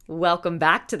Welcome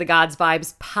back to the God's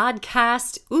Vibes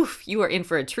podcast. Oof, you are in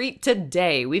for a treat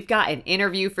today. We've got an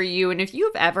interview for you. And if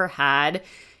you've ever had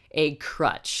a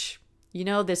crutch,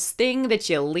 this thing that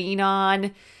you lean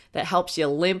on that helps you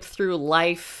limp through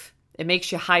life, it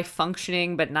makes you high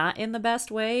functioning, but not in the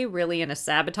best way, really in a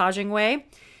sabotaging way.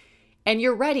 And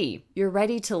you're ready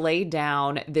to lay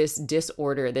down this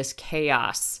disorder, this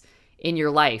chaos in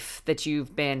your life that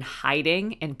you've been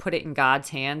hiding and put it in God's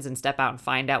hands and step out and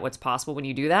find out what's possible when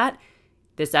you do that.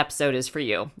 This episode is for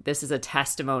you. This is a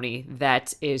testimony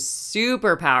that is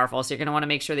super powerful. So you're going to want to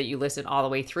make sure that you listen all the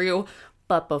way through.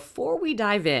 But before we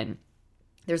dive in,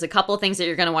 there's a couple of things that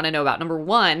you're going to want to know about. Number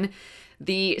one,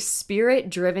 the Spirit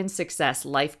Driven Success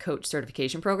Life Coach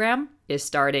Certification Program is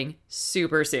starting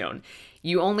super soon.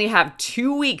 You only have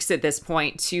 2 weeks at this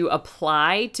point to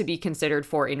apply to be considered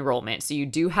for enrollment. So you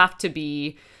do have to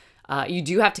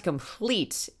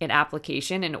complete an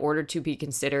application in order to be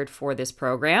considered for this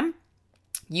program.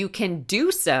 You can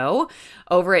do so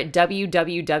over at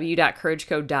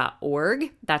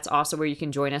www.couragecode.org. That's also where you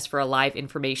can join us for a live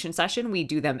information session. We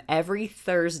do them every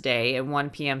Thursday at 1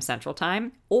 p.m. Central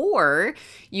Time, or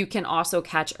you can also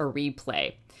catch a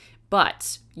replay.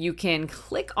 But you can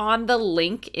click on the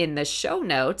link in the show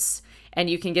notes and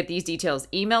you can get these details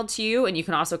emailed to you, and you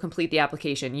can also complete the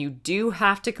application. You do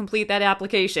have to complete that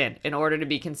application in order to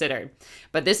be considered.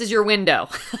 But this is your window.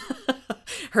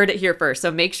 Heard it here first.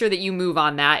 So make sure that you move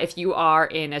on that. If you are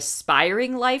an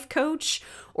aspiring life coach,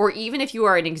 or even if you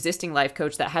are an existing life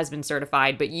coach that has been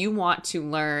certified, but you want to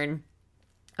learn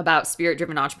about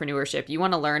spirit-driven entrepreneurship, you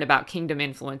want to learn about kingdom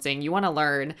influencing, you want to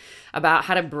learn about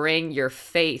how to bring your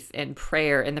faith and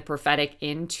prayer and the prophetic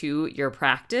into your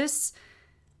practice,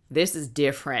 this is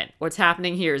different. What's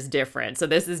happening here is different. So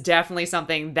this is definitely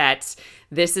something that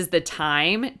this is the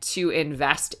time to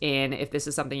invest in if this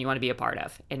is something you want to be a part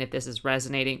of. And if this is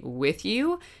resonating with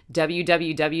you,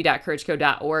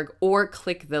 www.couragecode.org, or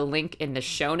click the link in the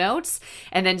show notes.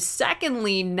 And then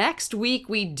secondly, next week,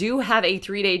 we do have a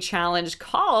 3-day challenge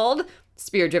called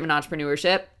Spirit-Driven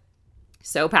Entrepreneurship.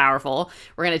 So powerful.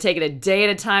 We're going to take it a day at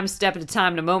a time, step at a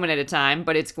time, and a moment at a time,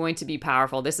 but it's going to be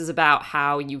powerful. This is about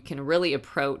how you can really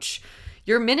approach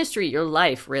your ministry, your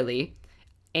life, really,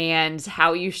 and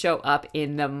how you show up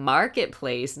in the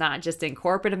marketplace, not just in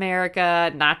corporate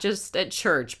America, not just at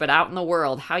church, but out in the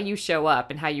world, how you show up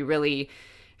and how you really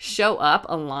show up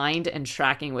aligned and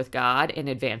tracking with God and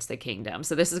advance the kingdom.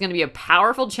 So this is going to be a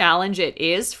powerful challenge. It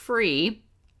is free.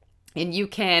 And you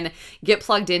can get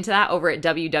plugged into that over at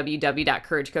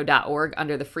www.couragecode.org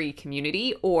under the free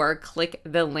community, or click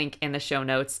the link in the show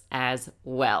notes as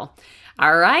well.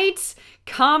 All right,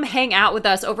 come hang out with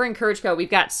us over in Courage Code. We've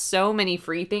got so many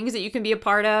free things that you can be a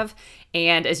part of.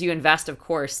 And as you invest, of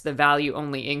course, the value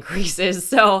only increases.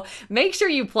 So make sure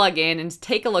you plug in and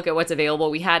take a look at what's available.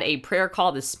 We had a prayer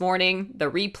call this morning. The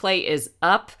replay is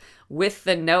up with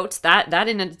the notes. That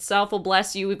in itself will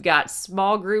bless you. We've got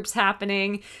small groups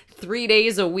happening 3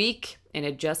 days a week, and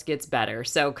it just gets better.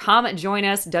 So come join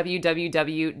us,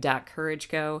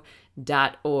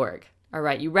 www.courageco.org. All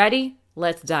right, you ready?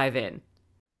 Let's dive in.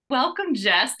 Welcome,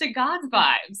 Jess, to God's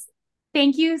Vibes.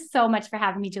 Thank you so much for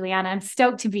having me, Juliana. I'm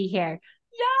stoked to be here.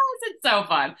 Yes, it's so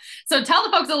fun. So tell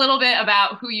the folks a little bit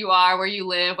about who you are, where you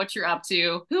live, what you're up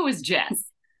to. Who is Jess?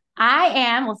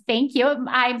 Well, thank you.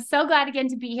 I'm so glad again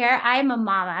to be here. I'm a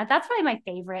mama. That's probably my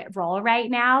favorite role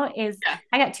right now is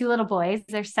I got 2 little boys.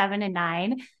 They're 7 and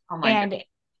 9. Oh my God.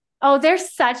 Oh, they're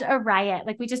such a riot.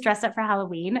 Like, we just dressed up for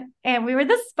Halloween and we were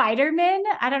the Spider-Man.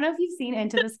 I don't know if you've seen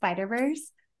Into the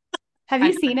Spider-Verse. Have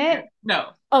you seen it?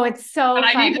 No. Oh, it's so But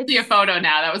fun. I need to see a photo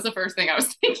now. That was the first thing I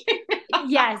was thinking.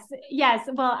 Yes.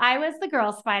 Well, I was the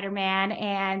girl Spider-Man,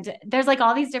 and there's like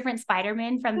all these different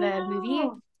Spider-Men from the movie.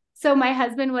 So my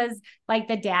husband was like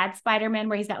the dad Spider-Man,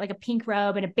 where he's got like a pink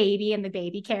robe and a baby and the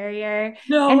baby carrier.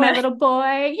 And my little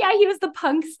boy, he was the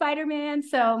punk Spider-Man.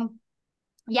 So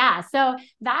that's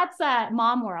a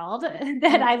mom world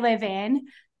that I live in.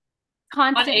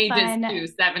 Constant fun. Fun.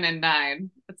 Ages too, 7 and 9.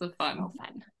 That's a fun. So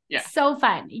fun. Yeah. So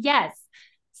fun. Yes.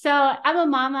 So I'm a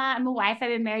mama. I'm a wife. I've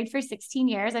been married for 16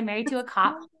 years. I'm married to a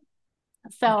cop.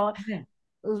 So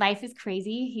life is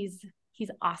crazy. He's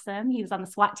awesome. He was on the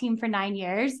SWAT team for 9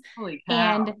 years. Holy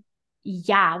cow. And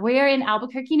we're in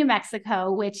Albuquerque, New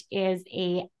Mexico, which is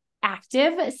a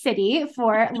active city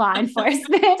for law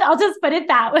enforcement. I'll just put it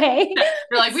that way.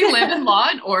 You're like, we live in Law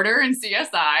and Order and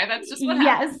CSI. That's just what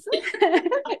happens.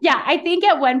 I think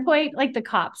at one point, like, the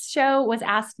Cops show was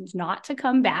asked not to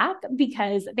come back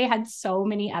because they had so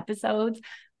many episodes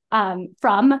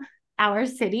from our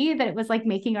city that it was like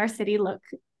making our city look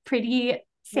pretty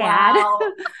sad. Wow.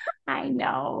 I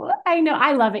know. I know.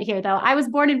 I love it here though. I was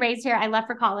born and raised here. I left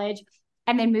for college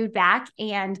and then moved back.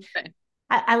 And Okay.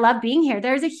 I love being here.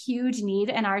 There's a huge need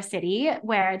in our city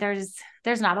where there's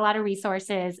not a lot of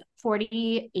resources.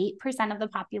 48% of the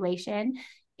population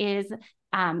is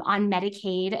on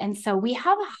Medicaid. And so we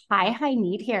have a high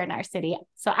need here in our city.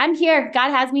 So I'm here. God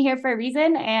has me here for a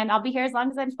reason, and I'll be here as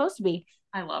long as I'm supposed to be.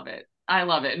 I love it. I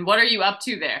love it. And what are you up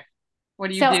to there? What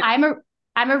do you So do?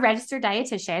 I'm a registered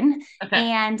dietitian, Okay.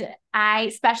 and I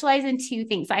specialize in two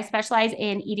things. So I specialize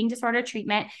in eating disorder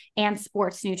treatment and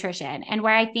sports nutrition. And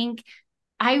where I think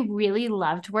I really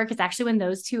love to work is actually when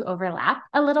those two overlap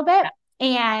a little bit.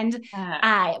 And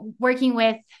Uh, working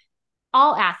with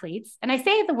all athletes, and I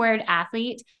say the word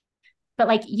athlete, but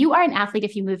like you are an athlete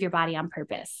if you move your body on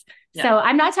purpose. yeah. So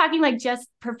I'm not talking like just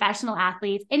professional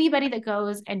athletes. Anybody that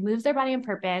goes and moves their body on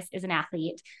purpose is an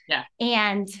athlete. Yeah.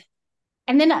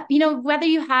 And then, you know, whether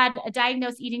you had a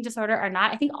diagnosed eating disorder or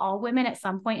not, I think all women at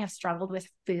some point have struggled with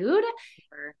food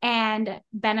Sure. and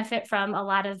benefit from a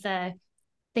lot of the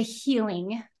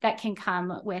healing that can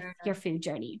come with your food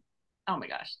journey. Oh my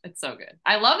gosh, it's so good.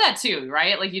 I love that too,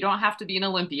 right? Like you don't have to be an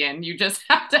Olympian. You just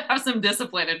have to have some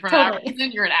discipline. And for that Totally.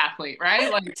 reason, you're an athlete,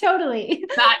 right? Like Totally.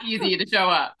 not easy to show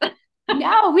up.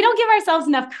 No, we don't give ourselves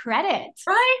enough credit.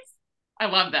 Right? I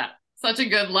love that. Such a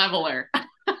good leveler.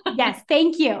 Yes,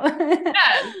 thank you.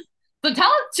 Yes. So tell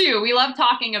us too, we love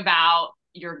talking about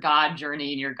your God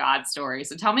journey and your God story.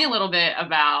 So tell me a little bit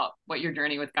about what your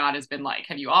journey with God has been like.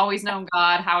 Have you always known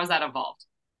God? How has that evolved?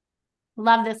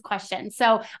 Love this question.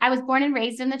 So I was born and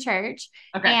raised in the church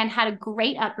Okay. and had a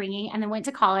great upbringing, and then went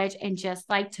to college and just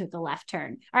like took a left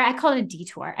turn, or I call it a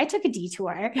detour. I took a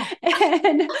detour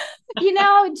and, you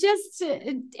know,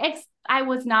 I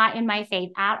was not in my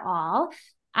faith at all.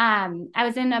 I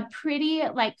was in a pretty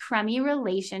like crummy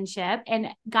relationship, and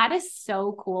God is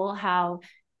so cool how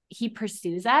he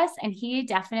pursues us, and he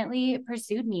definitely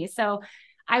pursued me. So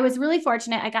I was really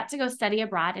fortunate. I got to go study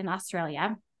abroad in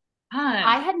Australia. I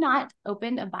Fun. had not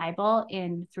opened a Bible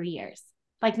in 3 years,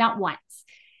 like not once.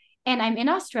 And I'm in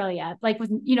Australia, like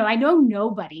with, you know, I know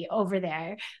nobody over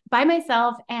there by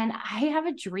myself. And I have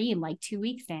a dream like 2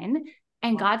 weeks in,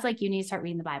 and God's like, you need to start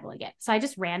reading the Bible again. So I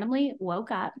just randomly woke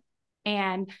up,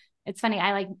 and it's funny.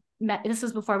 I like met, this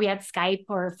was before we had Skype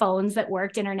or phones that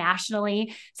worked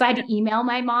internationally. So I had to email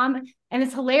my mom, and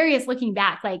it's hilarious looking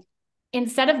back. Like,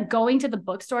 instead of going to the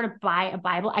bookstore to buy a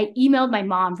Bible, I emailed my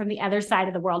mom from the other side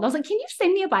of the world. I was like, can you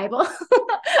send me a Bible?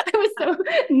 I was so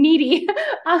needy.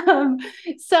 Um,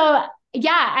 so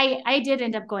yeah, I did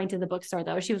end up going to the bookstore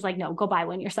though. She was like, no, go buy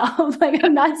one yourself. Like,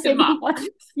 I'm not Good sending mom. one.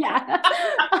 Yeah.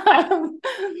 um,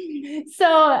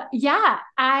 so yeah,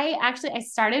 I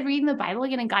started reading the Bible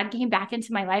again, and God came back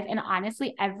into my life. And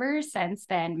honestly, ever since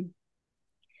then,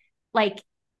 like,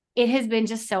 it has been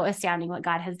just so astounding what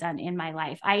God has done in my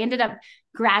life. I ended up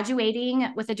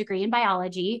graduating with a degree in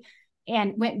biology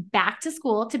and went back to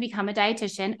school to become a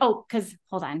dietitian. Oh, because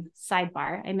hold on,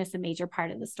 sidebar, I missed a major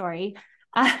part of the story.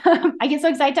 I get so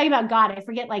excited talking about God, I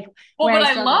forget like Well, where but I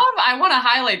I struggled. love, I want to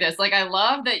highlight this. Like, I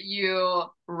love that you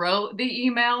wrote the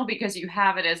email because you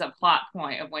have it as a plot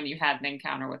point of when you had an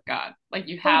encounter with God. Like,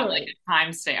 you have like Totally. a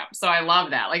timestamp. So I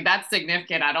love that. Like, that's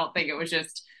significant. I don't think it was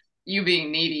just you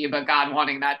being needy, but God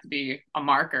wanting that to be a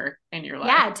marker in your life.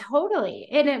 Yeah, totally.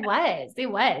 And it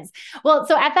was. Well,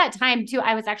 so at that time too,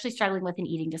 I was actually struggling with an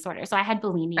eating disorder. So I had Okay.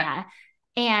 bulimia.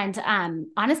 And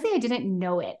honestly, I didn't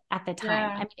know it at the time.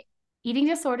 I Yeah. mean, eating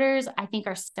disorders, I think,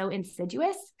 are so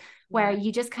insidious where Yeah.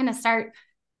 you just kind of start,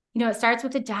 you know, it starts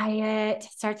with a diet,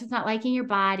 starts with not liking your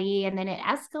body, and then it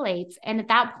escalates. And at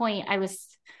that point, I was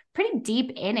pretty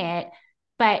deep in it,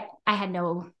 but I had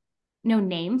no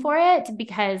name for it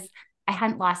because I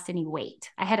hadn't lost any weight.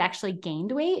 I had actually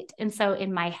gained weight. And so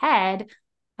in my head,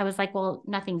 I was like, well,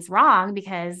 nothing's wrong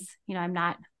because, you know, I'm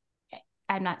not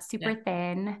Yeah. super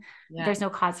thin. Yeah. There's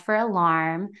no cause for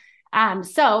alarm.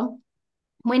 So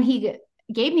when he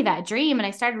gave me that dream and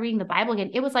I started reading the Bible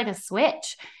again, it was like a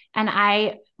switch. And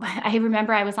I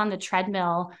remember I was on the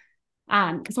treadmill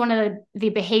because one of the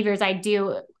behaviors I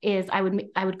do is I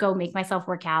would go make myself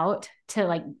work out to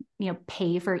like, you know,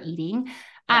 pay for eating.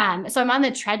 Yeah. So I'm on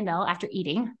the treadmill after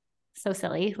eating. So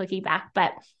silly looking back,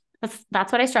 but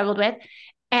that's what I struggled with.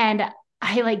 And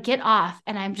I like get off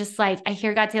and I'm just like, I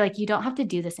hear God say, like, you don't have to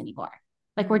do this anymore.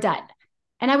 Like, we're done.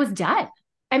 And I was done.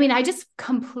 I mean, I just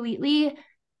completely,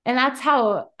 and that's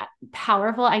how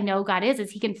powerful I know God is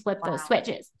he can flip those Wow.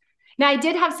 switches. Now I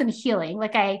did have some healing.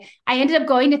 Like I ended up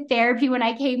going to therapy when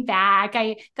I came back.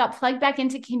 I got plugged back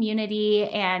into community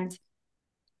and,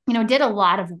 you know, did a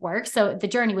lot of work. So the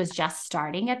journey was just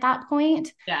starting at that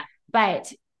point, Yeah.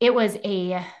 but it was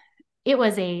a it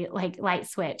was a like light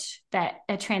switch, that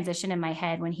a transition in my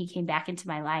head when he came back into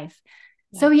my life.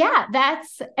 So yeah,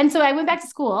 and so I went back to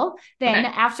school then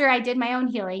after I did my own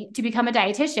healing to become a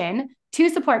dietitian to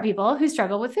support people who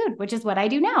struggle with food, which is what I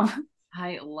do now.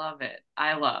 I love it.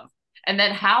 I love. And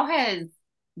then how has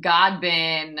God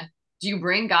been, do you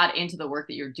bring God into the work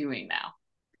that you're doing now?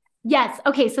 Yes.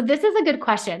 Okay. So this is a good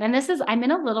question. And I'm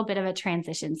in a little bit of a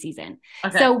transition season.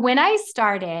 Okay. So when I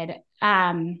started,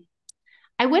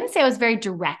 I wouldn't say I was very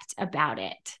direct about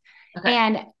it. Okay.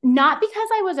 And not because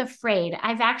I was afraid.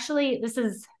 This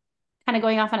is kind of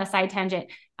going off on a side tangent.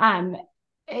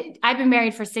 I've been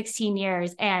married for 16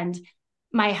 years, and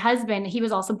my husband, he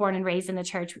was also born and raised in the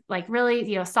church, like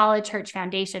really, solid church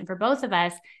foundation for both of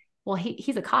us. Well,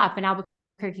 he's a cop in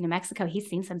Albuquerque, New Mexico. He's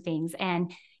seen some things,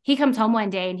 and he comes home one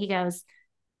day and he goes,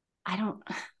 I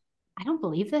don't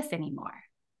believe this anymore.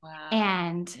 Wow.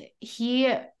 And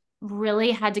he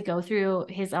really had to go through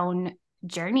his own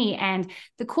journey. And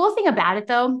the cool thing about it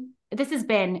though, it's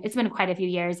been quite a few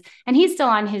years, and he's still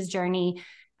on his journey.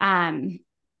 And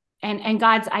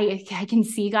I can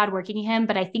see God working in him,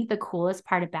 but I think the coolest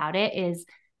part about it is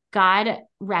God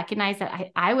recognized that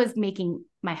I was making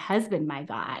my husband my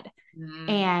God,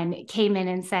 and came in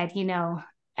and said,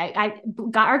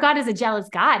 our God is a jealous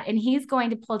God, and he's going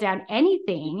to pull down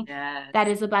anything that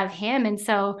is above him. And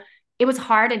so it was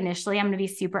hard initially. I'm going to be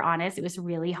super honest. It was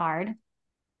really hard.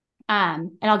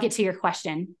 And I'll get to your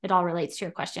question. It all relates to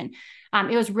your question.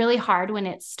 It was really hard when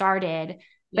it started,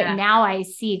 but now I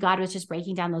see God was just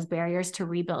breaking down those barriers to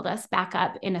rebuild us back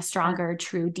up in a stronger,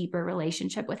 true, deeper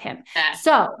relationship with him.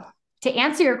 So to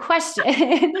answer your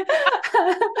question,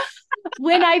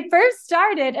 when I first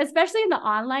started, especially in the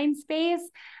online space,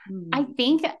 I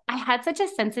think I had such a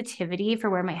sensitivity for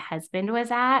where my husband was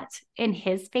at in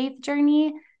his faith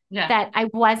journey that I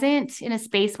wasn't in a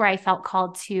space where I felt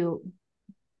called to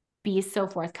be so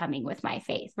forthcoming with my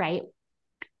faith, right?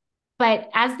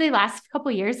 But as the last couple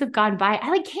of years have gone by,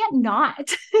 I can't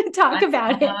not talk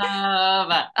about it.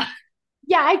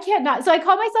 Yeah, I can't not. So I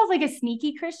call myself like a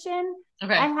sneaky Christian.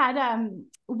 Okay. I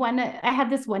had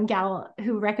this one gal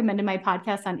who recommended my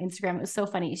podcast on Instagram. It was so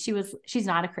funny. She's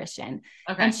not a Christian.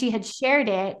 Okay. And she had shared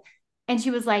it, and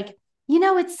she was like,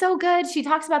 it's so good. She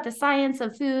talks about the science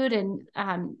of food and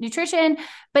nutrition,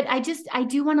 but I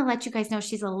do want to let you guys know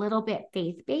she's a little bit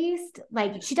faith-based.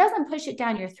 Like, she doesn't push it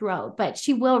down your throat, but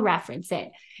she will reference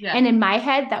it. Yeah. And in my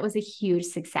head, that was a huge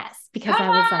success, because I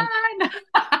was like,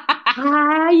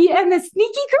 I am a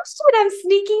sneaky Christian. I'm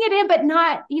sneaking it in, but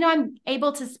not, I'm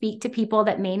able to speak to people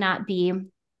that may not be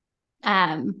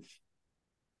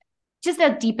just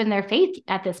as deep in their faith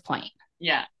at this point.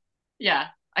 Yeah. Yeah.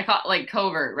 I call it like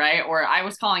covert, right? Or I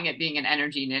was calling it being an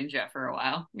energy ninja for a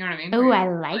while. You know what I mean? Oh, I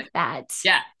like that.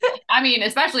 Yeah. I mean,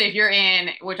 especially if you're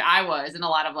in, which I was in, a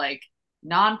lot of like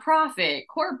nonprofit,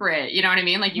 corporate, you know what I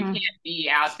mean? Like, you can't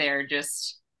be out there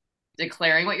just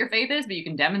declaring what your faith is, but you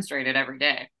can demonstrate it every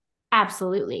day.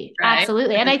 Absolutely. Right?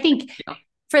 Absolutely. And I think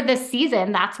for this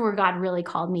season, that's where God really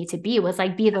called me to be, was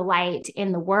like, be the light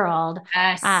in the world.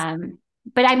 Yes.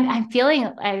 But I'm feeling,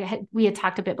 we had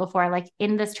talked a bit before, like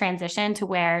in this transition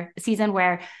to season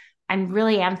where I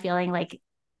really am feeling like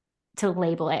to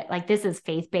label it, like this is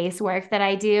faith-based work that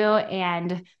I do.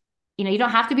 And, you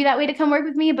don't have to be that way to come work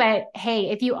with me, but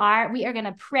hey, if you are, we are going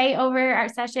to pray over our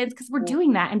sessions, because we're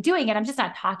doing that. I'm doing it. I'm just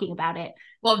not talking about it.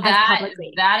 Well, that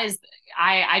is,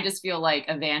 I just feel like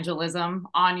evangelism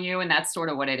on you. And that's sort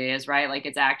of what it is, right? Like,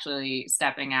 it's actually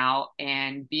stepping out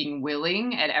and being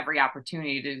willing at every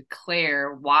opportunity to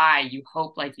declare why you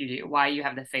hope like you do, why you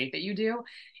have the faith that you do.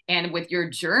 And with your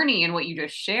journey and what you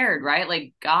just shared, right?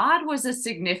 Like, God was a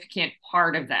significant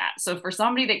part of that. So for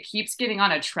somebody that keeps getting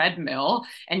on a treadmill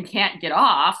and can't get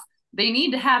off, they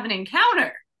need to have an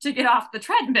encounter to get off the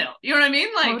treadmill. You know what I mean?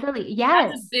 Like, totally. Yes.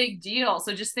 That's a big deal.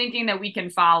 So just thinking that we can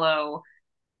follow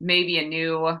maybe a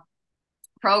new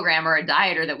program or a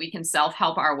dieter that we can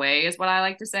self-help our way is what I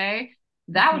like to say.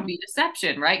 That would be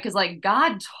deception, right? Because like,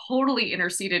 God totally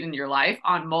interceded in your life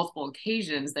on multiple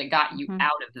occasions that got you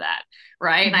out of that,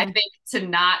 right? And I think to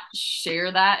not share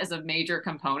that is a major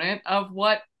component of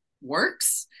what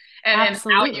works and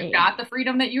how you got the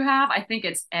freedom that you have. I think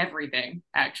it's everything,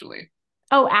 actually.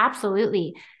 Oh,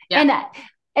 absolutely. Yeah.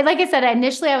 And like I said,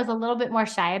 initially I was a little bit more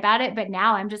shy about it, but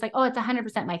now I'm just like, oh, it's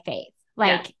 100% my faith.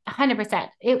 Like 100%.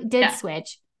 It did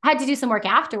switch. I had to do some work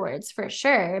afterwards for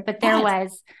sure, but there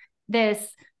was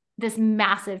this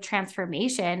massive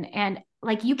transformation. And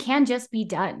like, you can just be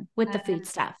done with the food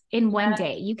stuff in one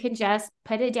day. You can just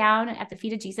put it down at the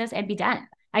feet of Jesus and be done.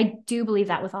 I do believe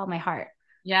that with all my heart.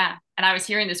 Yeah. And I was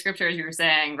hearing the scripture as you were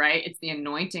saying, right? It's the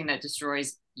anointing that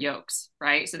destroys yokes,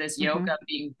 right? So this yoke Mm-hmm. of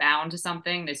being bound to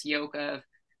something, this yoke of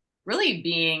really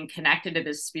being connected to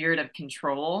this spirit of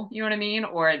control, you know what I mean?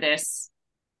 Or this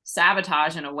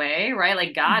sabotage in a way, right?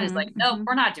 Like God is like, Mm-hmm. nope, Mm-hmm.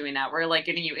 we're not doing that. We're like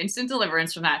giving you instant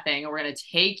deliverance from that thing. And we're going to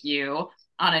take you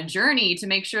on a journey to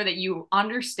make sure that you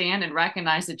understand and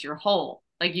recognize that you're whole.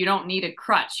 Like you don't need a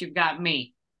crutch. You've got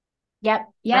me. Yep.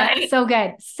 Yep. Right? So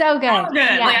good. So good. So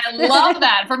good. Like Yes. I love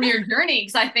that from your journey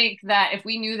because I think that if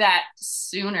we knew that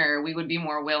sooner, we would be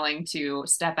more willing to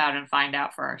step out and find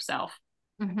out for ourselves,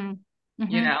 Mm-hmm. you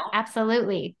Mm-hmm. know?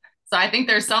 Absolutely. So I think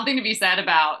there's something to be said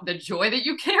about the joy that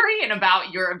you carry and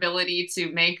about your ability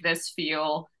to make this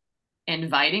feel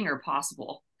inviting or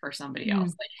possible for somebody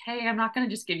else. Mm, Like, hey, I'm not going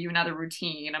to just give you another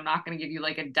routine. I'm not going to give you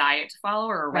like a diet to follow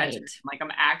or a regimen. right. Like,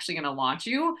 I'm actually going to launch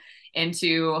you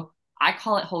into, I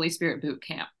call it Holy Spirit boot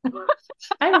camp.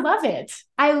 I love it.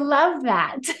 I love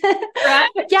that. Right?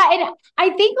 Yeah. And I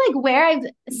think like where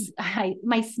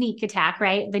my sneak attack,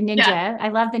 right? The Yeah. ninja, I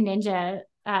love the ninja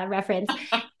reference.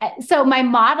 So my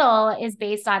model is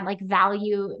based on like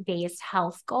value-based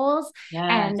health goals.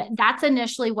 Yes. And that's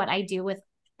initially what I do with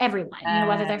everyone,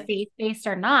 whether they're Yes. faith-based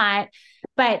or not.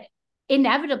 But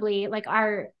inevitably, like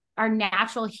our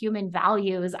natural human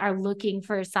values are looking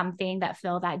for something that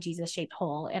fill that Jesus shaped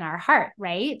hole in our heart,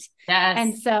 right? And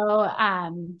Yes. so,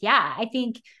 yeah, I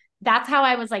think that's how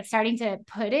I was like starting to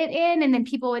put it in. And then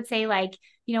people would say, like,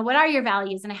 what are your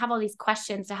values? And I have all these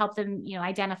questions to help them,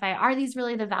 identify, are these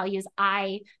really the values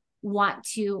I want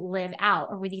to live out,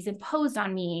 or were these imposed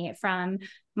on me from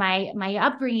my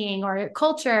upbringing or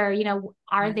culture? Are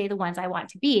Yeah. they the ones I want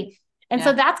to be? And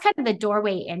so Yeah. that's kind of the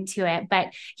doorway into it.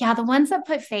 But yeah, the ones that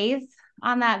put faith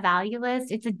on that value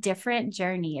list, it's a different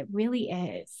journey. It really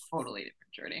is. Totally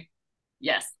different journey.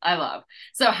 Yes, I love.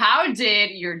 So how did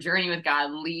your journey with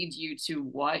God lead you to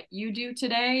what you do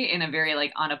today in a very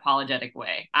like unapologetic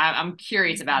way? I'm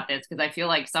curious about this because I feel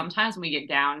like sometimes when we get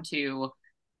down to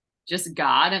just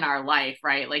God in our life,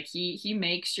 right? Like he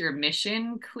makes your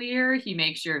mission clear, he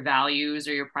makes your values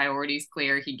or your priorities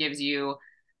clear. He gives you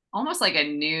almost like a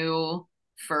new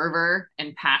fervor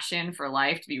and passion for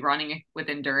life to be running with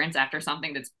endurance after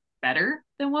something that's better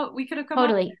than what we could have come up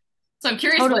with. Totally. So I'm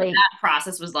curious what Totally. that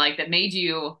process was like that made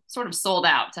you sort of sold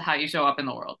out to how you show up in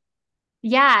the world.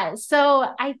 Yeah. So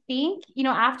I think,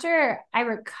 after I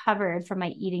recovered from my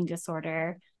eating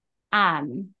disorder,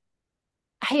 um,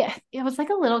 it was like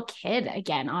a little kid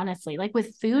again, honestly, like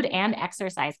with food and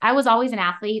exercise. I was always an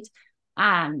athlete.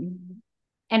 Um,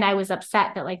 and I was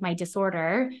upset that like my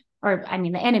disorder, or I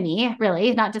mean the enemy,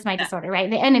 really, not just my Yeah. disorder, right?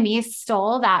 The enemy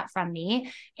stole that from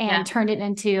me Yeah. and turned it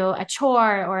into a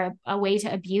chore or a way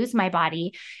to abuse my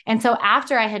body. And so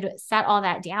after I had set all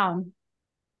that down,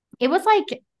 it was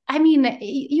like, I mean,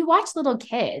 you watch little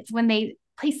kids when they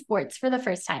play sports for the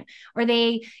first time or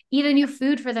they eat a new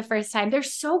food for the first time. They're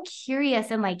so curious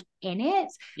and like in it.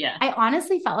 Yeah. I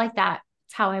honestly felt like that's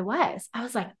how I was. I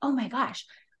was like, oh my gosh,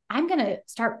 I'm going to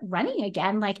start running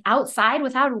again, like outside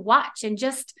without a watch and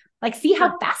just like see For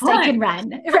how fast I can fun.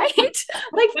 run. Right.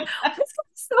 Like, this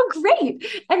is so great.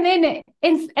 And then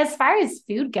as far as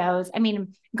food goes, I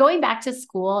mean, going back to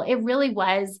school, it really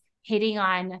was hitting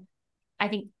on, I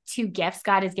think, two gifts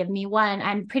God has given me. One,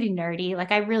 I'm pretty nerdy.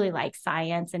 Like I really like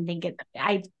science and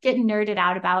I get nerded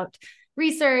out about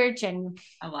research and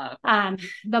I love.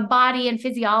 the body and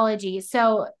physiology.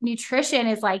 So nutrition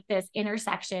is like this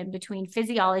intersection between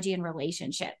physiology and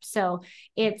relationship. So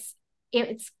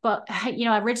but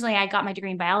originally I got my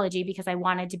degree in biology because I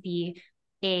wanted to be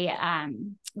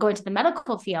go into the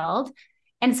medical field.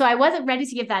 And so I wasn't ready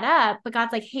to give that up, but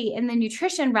God's like, hey, in the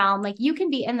nutrition realm, like you can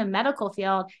be in the medical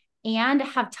field and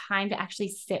have time to actually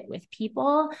sit with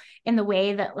people in the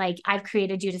way that like I've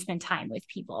created you to spend time with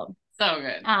people. So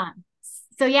good.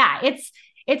 So yeah,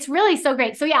 it's really so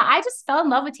great. So yeah, I just fell in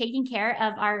love with taking care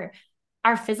of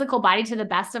our physical body to the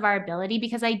best of our ability,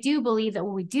 because I do believe that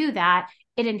when we do that,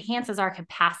 it enhances our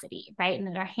capacity, right? And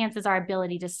it enhances our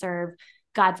ability to serve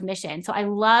God's mission. So I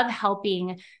love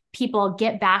helping people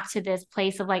get back to this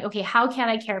place of like, okay, how can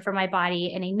I care for my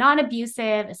body in a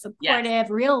non-abusive, Yes. supportive,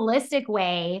 realistic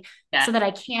way so Yes. that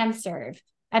I can serve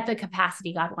at the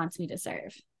capacity God wants me to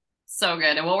serve? So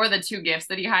good. And what were the two gifts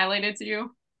that he highlighted to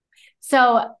you?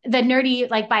 So the nerdy,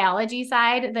 like biology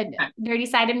side, the Okay. nerdy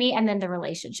side of me, and then the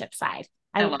relationship side.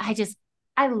 I love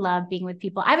I love being with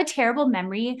people. I have a terrible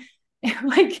memory.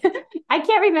 Like I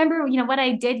can't remember, what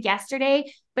I did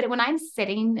yesterday, but when I'm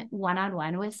sitting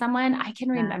one-on-one with someone, I can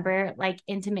that. remember like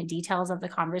intimate details of the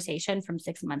conversation from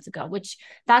 6 months ago, which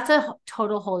that's a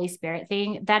total Holy Spirit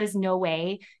thing. That is no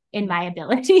way in my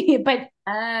ability, but he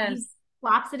Yes.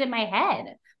 plops it in my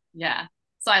head. Yeah.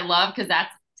 So I love because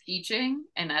that's teaching,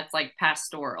 and that's like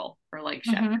pastoral or like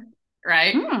shepherd, Mm-hmm.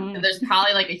 right? So Mm. there's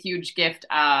probably like a huge gift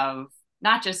of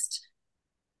not just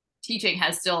teaching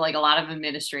has still like a lot of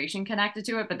administration connected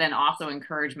to it, but then also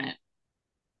encouragement.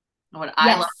 What I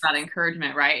love Yes. about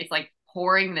encouragement, right? It's like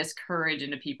pouring this courage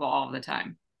into people all the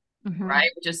time, Mm-hmm. right?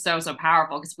 Which is so, so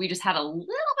powerful because we just had a little bit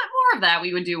more of that,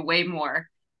 we would do way more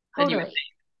than you would Totally.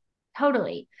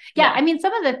 Totally. think. Yeah. Yeah. I mean,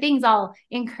 some of the things I'll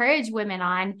encourage women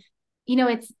on,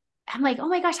 I'm like, oh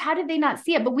my gosh, how did they not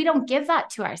see it? But we don't give that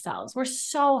to ourselves. We're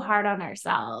so hard on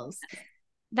ourselves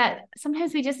that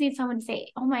sometimes we just need someone to say,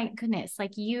 oh my goodness,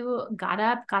 like you got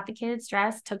up, got the kids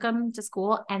dressed, took them to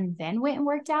school, and then went and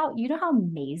worked out. You know how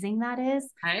amazing that is?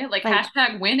 Right? Like Like,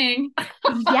 hashtag winning.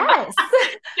 yes.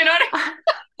 You know what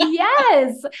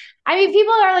Yes. I mean,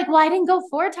 people are like, well, I didn't go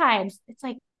 4 times. It's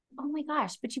like, oh my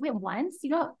gosh, but you went once, I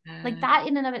like mean? that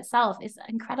in and of itself is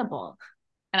incredible.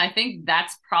 And I think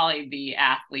that's probably the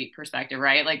athlete perspective,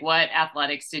 right? Like what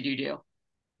athletics did you do?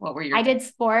 What were your I did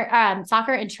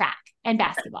soccer and track and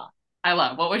basketball, I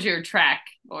love. What was your track?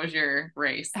 What was your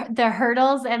race? the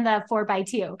hurdles and the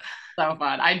 4x2. So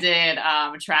fun. I did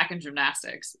track and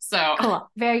gymnastics. So Cool.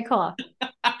 Very cool.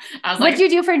 I was What like, do you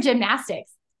do for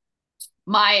gymnastics?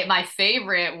 my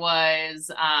favorite was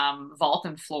vault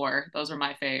and floor. Those were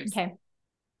my faves. Okay.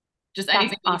 Just That's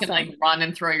anything that you can like awesome. run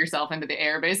and throw yourself into the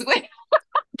air, basically.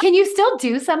 Can you still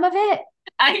do some of it?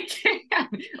 I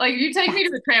can't. Like if you take me to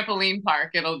the trampoline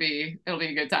park, it'll be a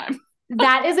good time.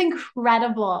 That is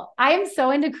incredible. I am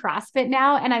so into CrossFit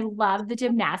now and I love the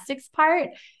gymnastics part.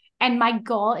 And my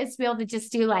goal is to be able to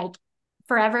just do like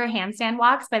forever handstand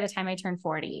walks by the time I turn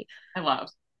 40. I love.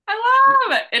 I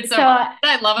love it. It's so So fun. What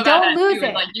I love about don't that lose too is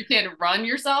it. like you can run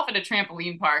yourself in a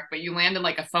trampoline park, but you land in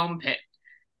like a foam pit.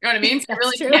 You know what I mean? So you That's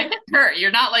really true. can't get hurt. You're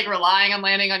not like relying on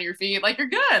landing on your feet. Like you're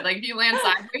good. Like if you land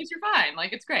sideways, you're fine.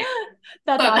 Like it's great.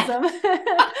 That's So awesome.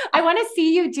 I want to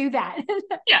see you do that.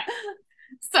 yeah.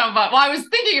 So but well, I was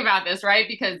thinking about this, right?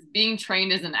 Because being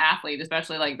trained as an athlete,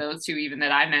 especially like those two even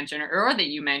that I mentioned or that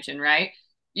you mentioned, right?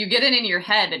 You get it in your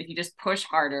head that if you just push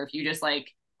harder, if you just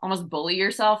like almost bully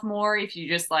yourself more, if you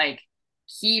just like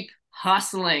keep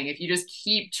hustling, if you just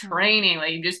keep training,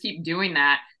 like you just keep doing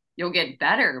that, you'll get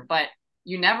better. But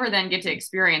you never then get to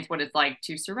experience what it's like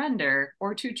to surrender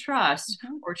or to trust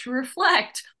Mhm. or to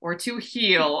reflect or to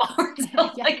heal or to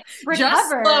Yeah. like just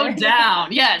slow Recover.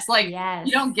 down. Yes, like you Yes.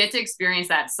 don't get to experience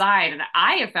that side. And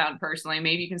I have found personally,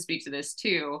 maybe you can speak to this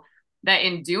too, that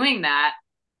in doing that,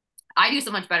 I do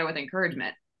so much better with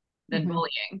encouragement than Mhm.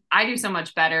 bullying. I do so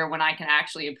much better when I can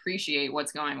actually appreciate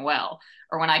what's going well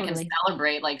or when I can Totally.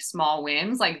 celebrate like small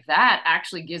wins. Like that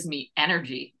actually gives me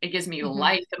energy. It gives me Mhm.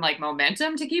 life and like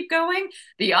momentum to keep going.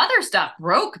 The other stuff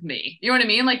broke me. You know what I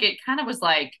mean? Like it kind of was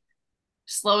like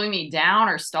slowing me down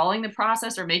or stalling the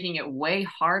process or making it way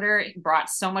harder. It brought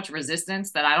so much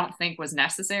resistance that I don't think was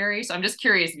necessary. So I'm just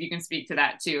curious if you can speak to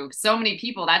that too. So many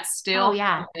people, that's Oh still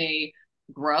yeah. how they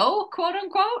grow, quote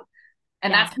unquote.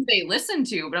 And Yeah. that's who they listen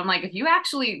to. But I'm like, if you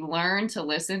actually learn to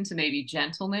listen to maybe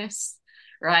gentleness,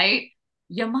 right?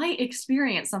 You might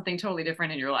experience something totally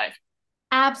different in your life.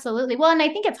 Absolutely. Well, and I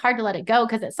think it's hard to let it go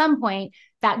because at some point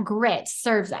that grit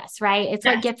serves us, right? It's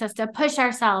what Yes. gets us to push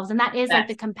ourselves. And that is like Yes.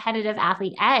 the competitive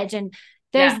athlete edge. And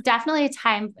Yeah. there's definitely a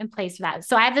time and place for that.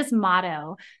 So I have this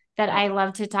motto that I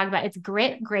love to talk about. It's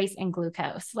grit, grace, and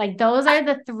glucose. Like those are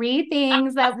the three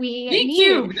things that we Be need.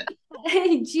 cubed.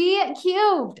 G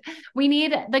cubed. We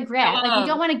need the I grit. Like we don't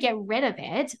love. want to get rid of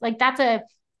it. Like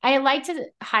I like to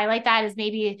highlight that as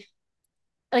maybe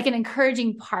like an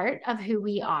encouraging part of who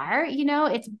we are,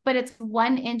 but it's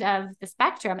one end of the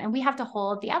spectrum and we have to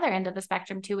hold the other end of the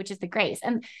spectrum too, which is the grace.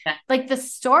 And Yeah. like the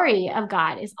story of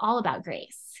God is all about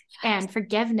grace and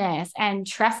forgiveness and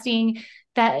trusting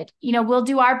that, we'll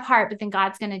do our part, but then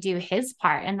God's going to do his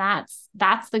part. And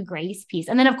that's the grace piece.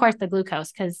 And then of course the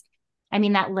glucose, because I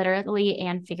mean that literally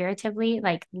and figuratively,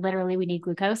 like literally we need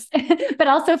glucose, but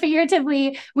also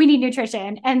figuratively we need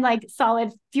nutrition and like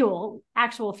solid fuel,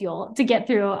 actual fuel to get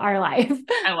through our life.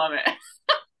 I love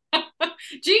it.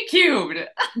 G cubed.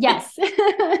 Yes.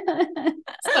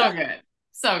 So good.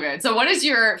 So good. So what is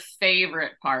your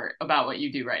favorite part about what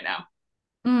you do right now?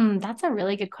 That's a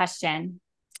really good question.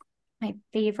 My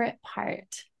favorite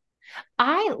part.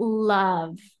 I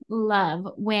love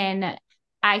when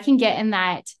I can get in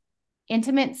that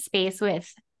intimate space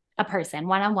with a person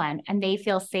one on one and they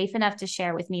feel safe enough to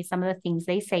share with me some of the things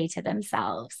they say to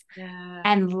themselves Yeah.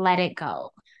 and let it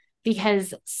go.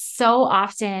 Because so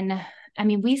often, I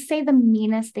mean, we say the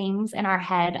meanest things in our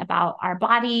head about our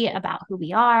body, about who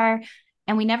we are,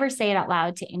 and we never say it out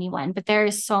loud to anyone. But there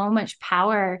is so much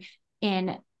power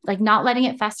in like not letting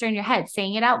it fester in your head,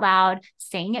 saying it out loud,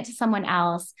 saying it to someone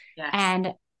else, Yes.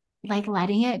 and like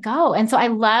letting it go. And so I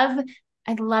love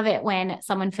it when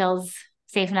someone feels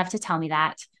safe enough to tell me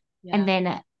that. And Yeah.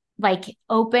 then like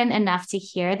open enough to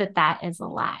hear that that is a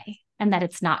lie and that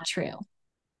it's not true.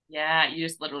 Yeah. You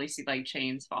just literally see like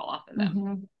chains fall off of them.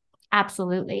 Mhm.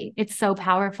 Absolutely. It's so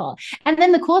powerful. And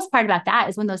then the coolest part about that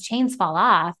is when those chains fall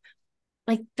off,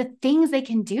 like the things they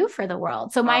can do for the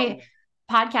world. So Oh, my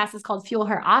podcast is called Fuel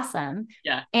Her Awesome.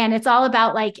 yeah. And it's all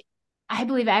about like, I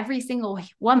believe every single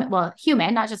woman, well,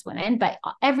 human, not just women, but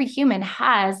every human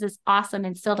has this awesome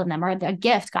instilled in them or the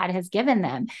gift God has given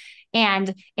them.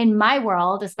 And in my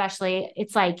world, especially,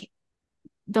 it's like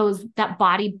that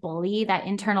body bully, that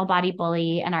internal body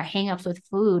bully, and our hangups with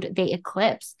food, they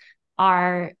eclipse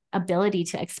our ability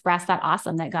to express that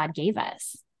awesome that God gave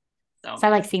us. So So I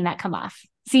good. like seeing that come off,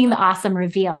 seeing the awesome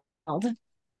revealed.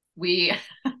 We,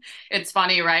 it's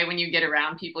funny, right? When you get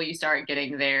around people, you start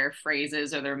getting their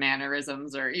phrases or their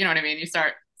mannerisms, or you know what I mean? You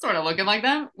start sort of looking like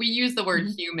them. We use the word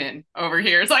Mhm. human over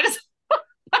here. So I just,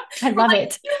 I we're love like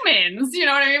it. humans, you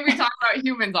know what I mean? We talk about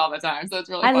humans all the time. So it's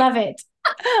really I fun. love it.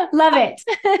 Love it.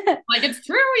 Like, it's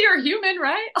true, you're human,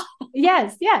 right?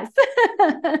 Yes, yes.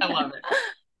 I love it.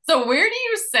 So where do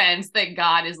you sense that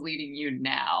God is leading you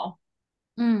now?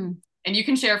 Mm, And you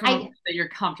can share from a I place that you're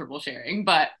comfortable sharing,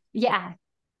 but yeah,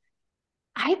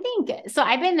 I think so.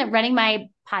 I've been running my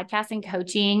podcast and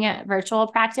coaching virtual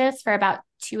practice for about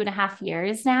 2.5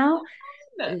 years now.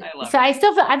 I love So it. I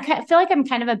still feel like I'm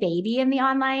kind of a baby in the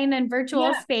online and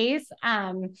virtual Yeah. space.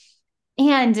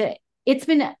 And it's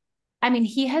been, I mean,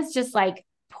 he has just like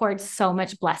poured so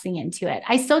much blessing into it.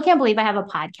 I still can't believe I have a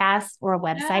podcast or a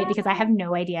website Yeah. because I have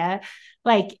no idea.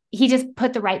 Like he just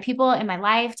put the right people in my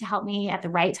life to help me at the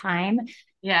right time.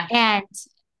 Yeah. And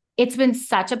it's been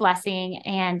such a blessing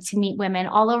and to meet women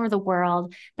all over the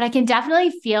world. But I can definitely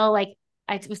feel like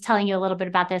I was telling you a little bit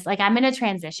about this. Like I'm in a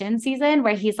transition season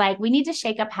where he's like, we need to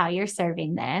shake up how you're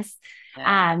serving this.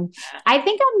 Yeah. Um, I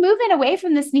think I'm moving away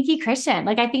from the sneaky Christian.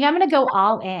 Like I think I'm going to go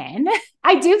all in.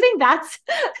 I do think that's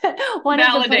one of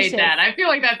the Validate pushes. that. I feel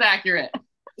like that's accurate.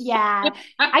 Yeah,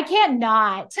 I can't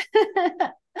not.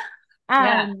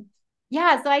 Yeah. um,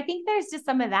 yeah, so I think there's just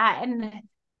some of that, and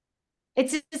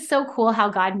it's just so cool how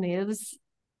God moves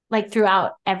like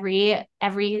throughout every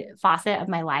facet of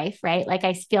my life, right? Like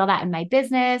I feel that in my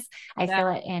business, I Yeah. feel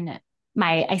it in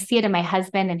I see it in my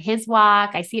husband and his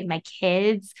walk, I see it in my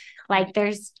kids. Like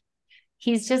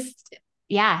he's just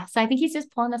yeah, so I think he's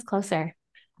just pulling us closer.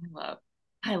 I love.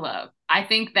 I love. I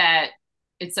think that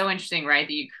it's so interesting, right?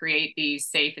 That you create these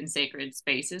safe and sacred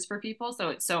spaces for people. So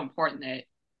it's so important that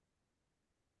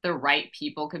the right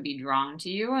people could be drawn to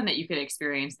you and that you could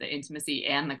experience the intimacy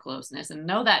and the closeness and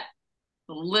know that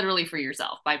literally for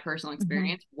yourself by personal Mm-hmm.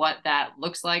 experience, what that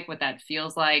looks like, what that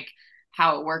feels like,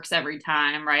 how it works every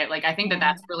time, right? Like, I think that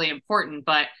Yeah, that's really important,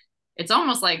 but it's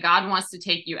almost like God wants to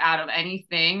take you out of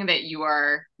anything that you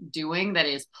are doing that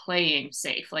is playing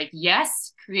safe. Like,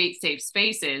 yes, create safe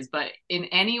spaces, but in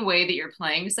any way that you're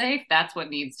playing safe, that's what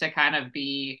needs to kind of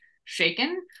be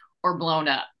shaken or blown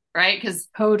up, right? Because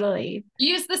totally.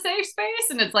 use the safe space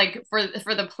and it's like for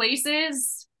the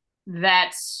places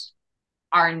that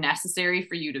are necessary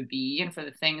for you to be and for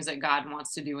the things that God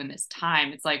wants to do in this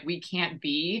time. It's like we can't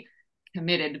be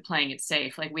committed to playing it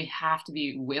safe. Like we have to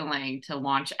be willing to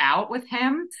launch out with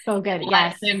him So good. and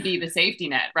let Yes. him be the safety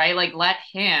net, right? Like let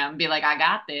him be like, I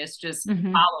got this. Just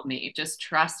Mm-hmm. follow me. Just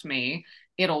trust me.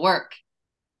 It'll work.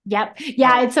 Yep.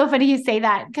 Yeah, it's so funny you say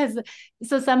that because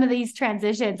so some of these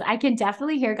transitions, I can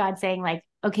definitely hear God saying, like,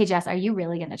 okay, Jess, are you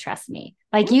really going to trust me?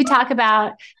 Like you talk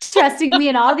about trusting me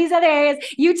in all these other areas.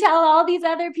 You tell all these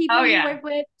other people Oh you yeah. work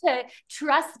with to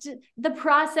trust the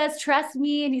process, trust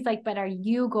me. And he's like, but are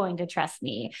you going to trust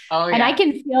me? Oh And I yeah.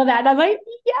 can feel that. And I'm like,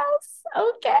 yes,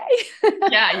 okay.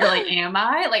 Yeah. You're like, am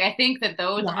I? Like I think that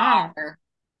Yeah.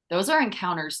 those are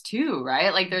encounters too,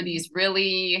 right? Like they're Mhm. these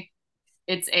really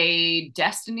it's a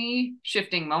destiny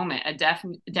shifting moment, a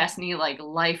destiny like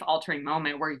life altering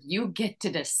moment where you get to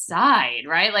decide,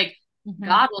 right? Like Mhm.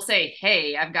 God will say,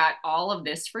 hey, I've got all of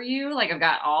this for you. Like I've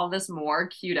got all this more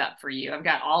queued up for you. I've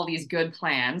got all these good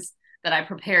plans that I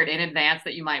prepared in advance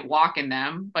that you might walk in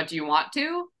them, but do you want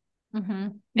to? Mhm.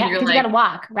 And Yeah, you're because you got like, to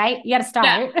walk, right? You got to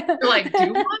yeah. start. You're like,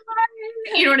 do I?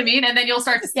 You know what I mean? And then you'll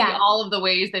start to see Yeah. all of the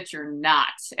ways that you're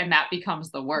not. And that becomes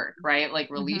the work, right? Like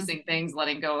Mhm. releasing things,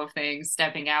 letting go of things,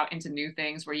 stepping out into new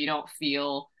things where you don't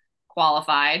feel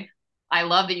qualified. I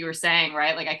love that you were saying,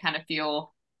 right? Like I kind of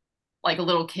feel like a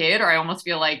little kid, or I almost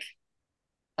feel like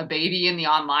a baby in the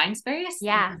online space. And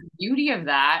Yeah. the beauty of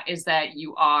that is that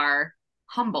you are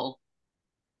humble,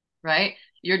 right?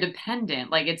 You're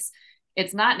dependent. Like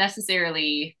it's not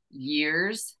necessarily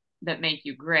years that make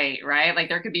you great, right? Like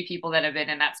there could be people that have been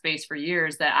in that space for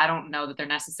years that I don't know that they're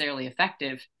necessarily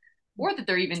effective or that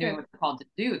they're even doing True. what they're called to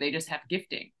do. They just have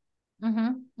gifting. Mm-hmm.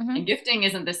 Mm-hmm. And gifting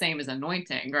isn't the same as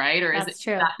anointing, right? Or is it That's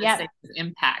true. not the Yep. same as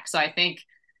impact? So I think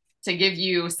to give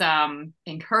you some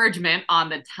encouragement on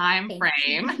the time Thank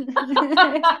frame,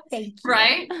 you. Thank you.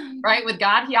 right? Right. With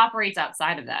God, he operates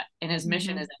outside of that, and his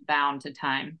mission Mm-hmm. isn't bound to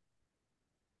time.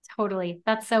 Totally.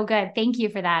 That's so good. Thank you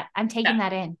for that. I'm Yeah. taking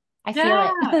that in. I feel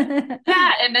Yeah. it.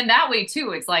 Yeah. And then that way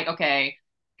too, it's like, okay,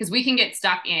 because we can get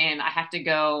stuck in, I have to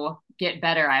go get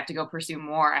better. I have to go pursue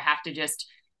more. I have to just,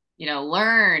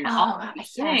 learn all Oh,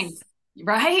 these things. yes.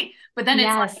 Right. But then it's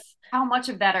like, Yes. how much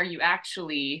of that are you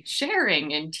actually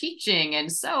sharing and teaching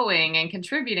and sewing and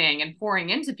contributing and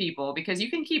pouring into people? Because you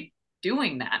can keep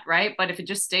doing that. Right. But if it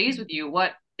just stays with you,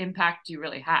 what impact do you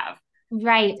really have?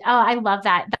 Right. Oh, I love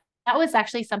that. That was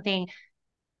actually something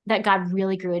that God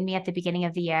really grew in me at the beginning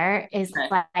of the year is Okay.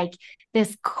 like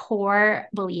this core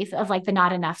belief of like the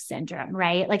not enough syndrome,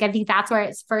 right? Like I think that's where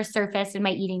it's first surfaced in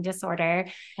my eating disorder.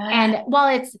 Yeah. And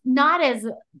while it's not as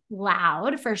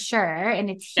loud for sure and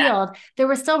it's healed, there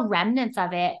were still remnants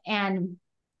of it. And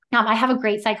I have a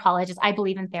great psychologist. I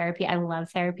believe in therapy. I love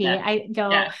therapy. Yeah. I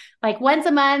go Yeah. like once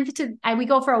a month we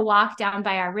go for a walk down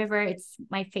by our river. It's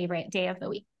my favorite day of the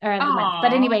week or of the month.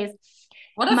 But Oh, anyways,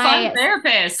 what a fun my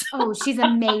therapist. oh, she's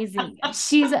amazing.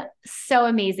 She's so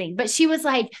amazing. But she was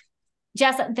like,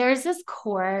 Jess, there's this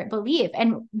core belief,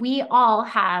 and we all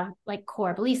have like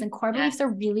core beliefs, and core Yes. beliefs are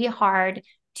really hard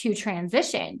to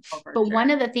transition. Oh, for But sure. one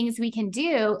of the things we can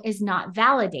do is not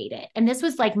validate it. And this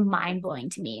was like mind blowing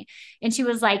to me. And she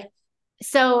was like,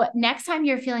 so next time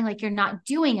you're feeling like you're not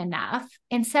doing enough,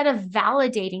 instead of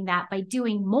validating that by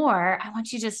doing more, I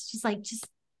want you to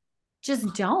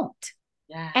just don't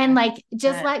and Yeah. like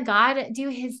just Yeah. let God do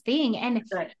his thing. And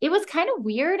Good. it was kind of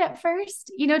weird at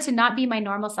first, to not be my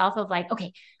normal self of like,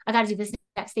 okay, I got to do this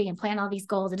next thing and plan all these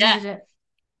goals and Yeah.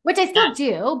 which I Yeah. still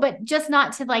do, but just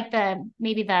not to like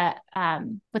maybe the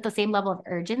with the same level of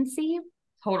urgency,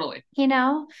 Totally. you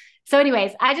know? So,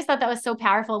 anyways, I just thought that was so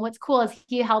powerful. And what's cool is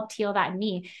he helped heal that in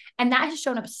me. And that has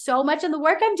shown up so much in the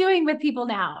work I'm doing with people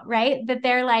now, right? That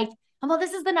they're like, oh, well,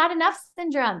 this is the not enough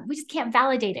syndrome. We just can't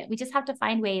validate it. We just have to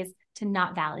find ways to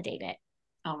not validate it.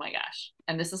 Oh my gosh.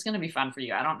 And this is going to be fun for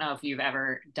you. I don't know if you've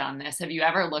ever done this. Have you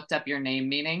ever looked up your name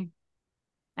meaning?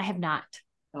 I have not.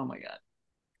 Oh my God.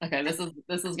 Okay, this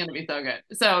is going to be so good.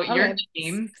 So Okay.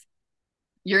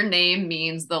 your name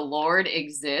means the Lord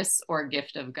exists or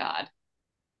gift of God.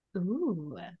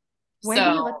 Ooh. Where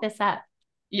did you look So this up?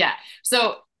 yeah.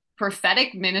 So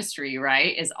prophetic ministry,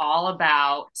 right, is all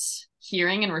about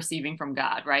hearing and receiving from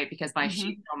God, right? Because my Mm-hmm.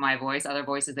 sheep know my voice, other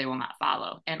voices they will not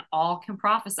follow. And all can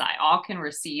prophesy, all can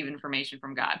receive information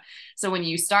from God. So when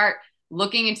you start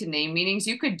looking into name meanings,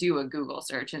 you could do a Google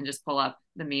search and just pull up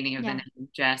the meaning of the Yeah. name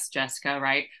Jessica,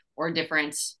 right? Or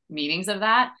different meanings of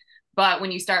that. But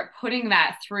when you start putting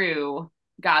that through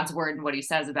God's word and what he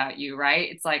says about you, right?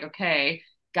 It's like, okay,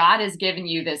 God has given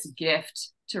you this gift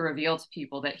to reveal to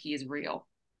people that he is real,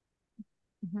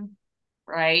 Mm-hmm.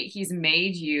 right? He's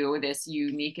made you this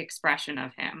unique expression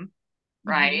of him, Mm-hmm.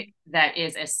 right? That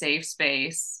is a safe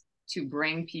space to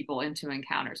bring people into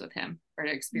encounters with him or to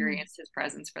Mm-hmm. experience his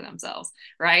presence for themselves,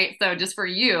 right? So just for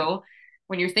you,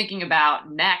 when you're thinking about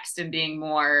next and being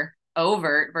more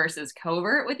overt versus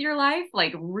covert with your life,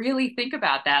 like really think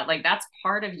about that. Like that's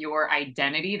part of your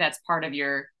identity, that's part of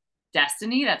your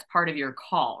destiny, that's part of your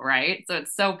call, right? So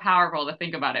it's so powerful to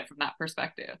think about it from that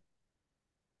perspective.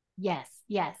 Yes.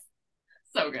 Yes.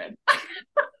 So good.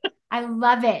 I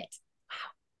love it.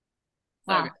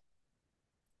 So good. Wow.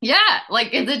 Yeah, like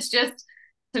it's just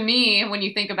to me when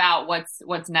you think about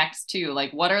what's next too,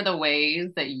 like what are the ways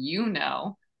that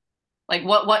like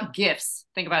what gifts,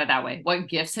 think about it that way. What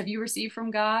gifts have you received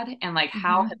from God and like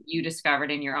how Mm-hmm. have you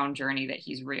discovered in your own journey that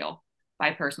he's real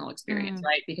by personal experience, Mm.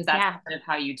 right? Because that's Yeah. part of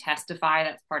how you testify,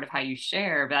 that's part of how you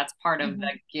share, but that's part of Mm-hmm.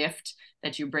 the gift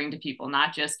that you bring to people,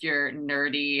 not just your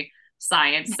nerdy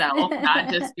science self, not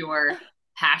just your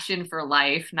passion for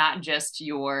life, not just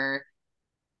your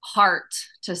heart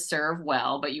to serve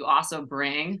well, but you also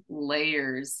bring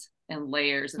layers and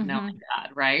layers of knowing Mm-hmm. God,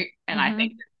 right? And I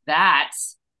think Mm-hmm.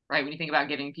 that's right when you think about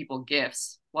giving people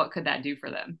gifts, what could that do for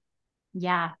them?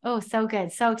 Yeah. Oh, so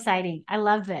good. So exciting. I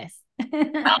love this.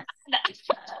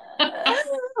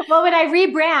 Well, when I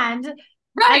rebrand as a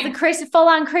Right. Christian, full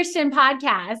on Christian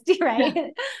podcast,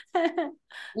 right?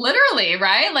 Literally,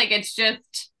 right? Like it's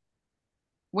just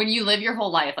when you live your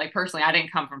whole life, like personally, I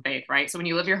didn't come from faith, right? So when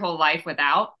you live your whole life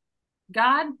without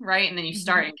God, right? And then you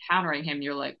start Mm-hmm. encountering him,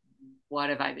 you're like, what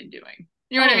have I been doing?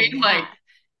 You know what I Oh, mean? Like, yeah.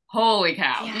 holy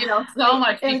cow, you know, Yeah. so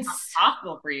much becomes It's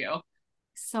possible for you.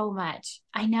 so much.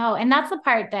 I know. And that's the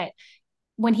part that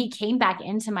when he came back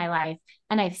into my life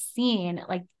and I've seen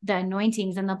like the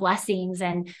anointings and the blessings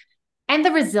and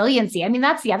the resiliency. I mean,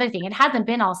 that's the other thing. It hasn't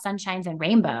been all sunshines and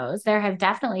rainbows. There have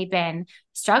definitely been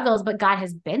struggles, but God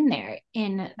has been there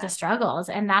in the struggles.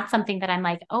 And that's something that I'm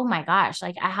like, oh my gosh,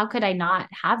 like how could I not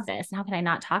have this? And how can I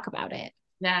not talk about it?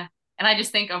 Yeah. And I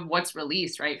just think of what's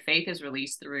released, right? Faith is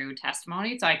released through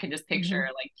testimony. So I can just picture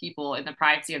Mm-hmm. like people in the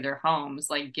privacy of their homes,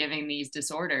 like giving these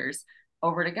disorders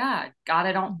over to God. God,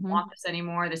 I don't Mm-hmm. want this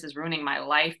anymore. This is ruining my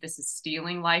life. This is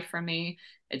stealing life from me.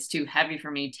 It's too heavy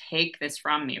for me. Take this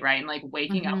from me, right? And like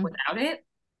waking up Mm-hmm. without it,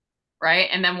 right?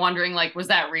 And then wondering, like, was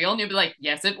that real? And you'd be like,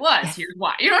 yes, it was. Yes. Here's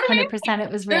why. You know what I mean? 100%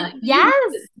 it was Like, real. you need Yes.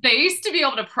 the space to be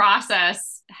able to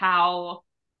process how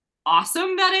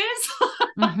awesome that is.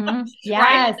 Mm-hmm. Right?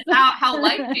 Yes. How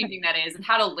life changing that is and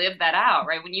how to live that out,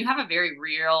 right? When you have a very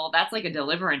real, that's like a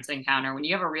deliverance encounter. When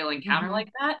you have a real encounter Mm-hmm. like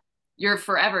that, you're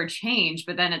forever changed.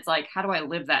 But then it's like, how do I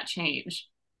live that change?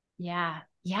 Yeah.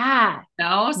 Yeah.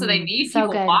 No, so they need So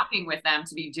people good. walking with them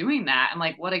to be doing that. And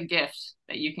like, what a gift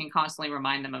that you can constantly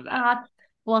remind them of that. Uh,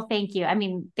 well, thank you. I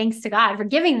mean, thanks to God for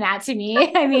giving that to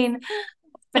me. I mean,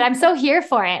 but I'm so here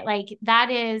for it. Like that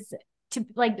is to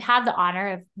like have the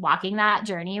honor of walking that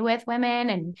journey with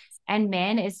women and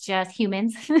men is just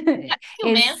humans You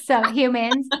man. is so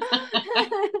humans.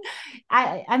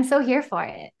 I'm so here for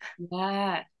it.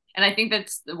 Yeah. And I think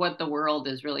that's what the world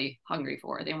is really hungry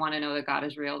for. They want to know that God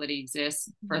is real, that he exists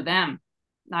for them,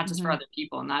 not just for Mm-hmm. other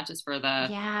people, not just for the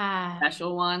Yeah.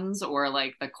 special ones or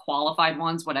like the qualified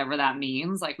ones, whatever that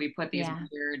means. Like we put these Yeah.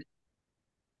 weird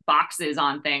boxes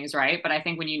on things, right? But I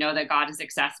think when you know that God is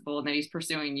accessible and that he's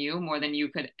pursuing you more than you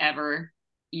could ever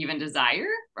even desire,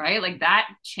 right? Like that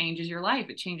changes your life.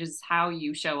 It changes how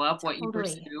you show up, what you Totally.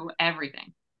 pursue,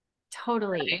 everything.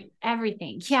 Totally. Right?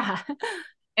 Everything. Yeah.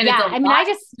 And it's a Yeah. I mean, lot I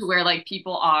just to where like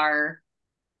people are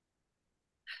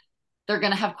they're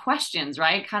going to have questions,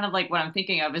 right? Kind of like what I'm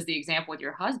thinking of is the example with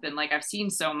your husband. Like I've seen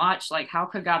so much, like how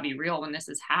could God be real when this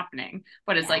is happening?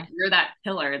 But it's like yeah. you're that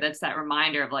pillar that's that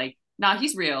reminder of like, nah,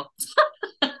 he's real.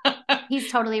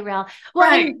 He's totally real. Well,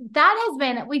 Right. and that has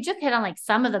been, we just hit on like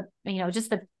some of the, just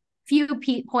the few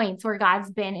points where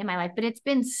God's been in my life, but it's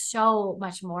been so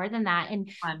much more than that. And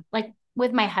Fun. like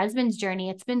with my husband's journey,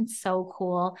 it's been so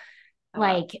cool. I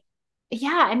love. Like,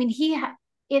 yeah, I mean,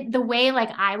 the way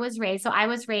like I was raised. So I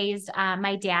was raised,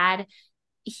 my dad,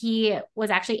 he was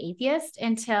actually atheist It.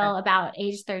 until about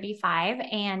age 35.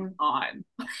 And On.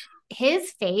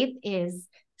 his faith is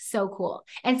so cool.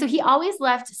 And so he always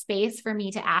left space for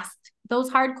me to ask those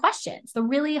hard questions, the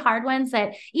really hard ones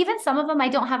that even some of them I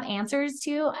don't have answers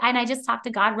to. And I just talk to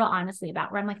God real honestly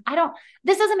about where I'm like,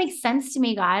 this doesn't make sense to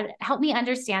me, God. Help me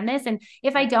understand this. And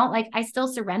if I don't, like, I still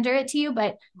surrender it to you,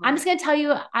 but I'm Love just it. going to tell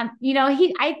you,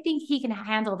 I think he can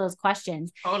handle those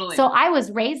questions. So Totally. I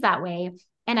was raised that way.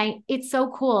 And it's so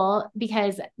cool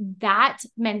because that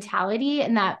mentality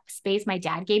and that space my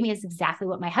dad gave me is exactly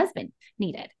what my husband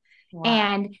needed. Wow.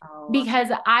 And because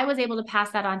I was able to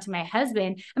pass that on to my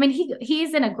husband, I mean,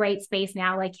 he's in a great space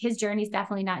now. Like his journey's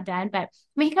definitely not done, but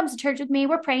when he comes to church with me,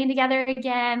 we're praying together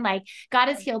again. Like God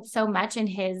has healed so much in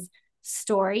his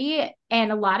story.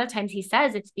 And a lot of times he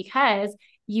says it's because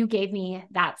you gave me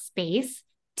that space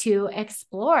to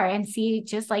explore and see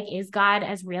just like, is God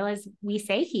as real as we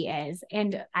say he is?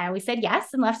 And I always said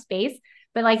yes and left space.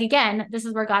 But like, again, this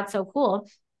is where God's so cool.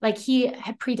 Like he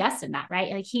had predestined that,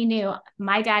 right? Like he knew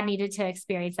my dad needed to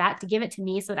experience that to give it to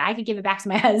me so that I could give it back to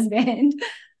my husband.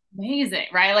 Amazing,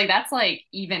 right? Like that's like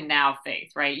even now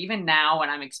faith, right? Even now when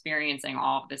I'm experiencing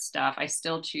all of this stuff, I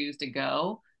still choose to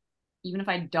go, even if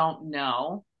I don't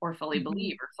know or fully Mm-hmm.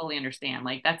 believe or fully understand.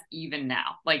 Like that's even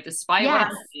now. Like despite what I'm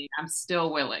Yes, seeing, I'm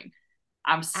still willing.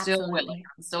 I'm still willing. absolutely.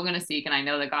 I'm still going to seek. And I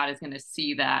know that God is going to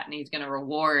see that and he's going to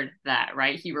reward that,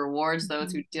 right? He rewards those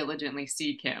Mm-hmm. who diligently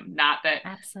seek him, not that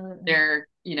Absolutely. they're,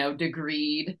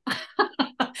 degreed, not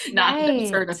that they're Right.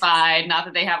 certified, not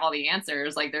that they have all the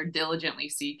answers. Like they're diligently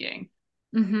seeking.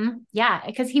 Mm-hmm. Yeah,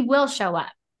 because he will show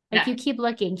up. Like Yeah, you keep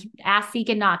looking, ask, seek,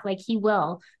 and knock. Like he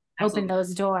will open absolutely.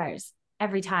 those doors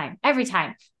every time. Every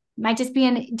time. Might just be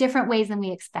in different ways than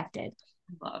we expected.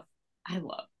 I love. I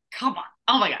love. Come on.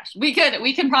 Oh my gosh. We can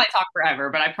probably talk forever,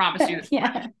 but I promise you.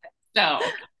 Yeah. So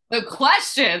the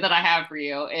question that I have for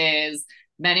you is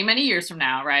many, many years from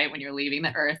now, right? When you're leaving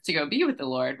the earth to go be with the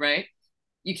Lord, right?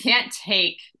 You can't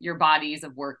take your bodies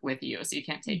of work with you. So you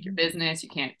can't take your Mm-hmm. business, you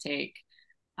can't take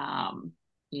um,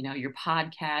 your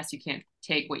podcast, you can't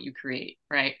take what you create,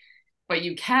 right? But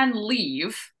you can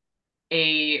leave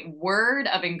a word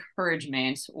of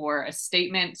encouragement or a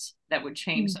statement that would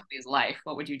change somebody's life,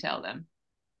 what would you tell them?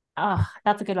 Oh,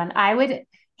 that's a good one. I would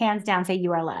hands down say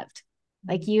you are loved.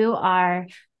 Like you are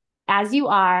as you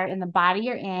are in the body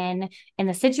you're in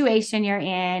the situation you're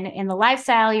in the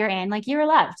lifestyle you're in, like you're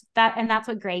loved. That's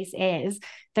what grace is.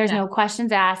 There's Yeah. no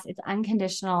questions asked. It's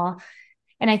unconditional.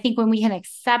 And I think when we can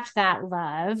accept that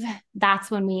love, that's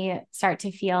when we start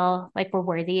to feel like we're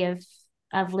worthy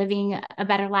of living a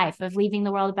better life, of leaving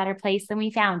the world a better place than we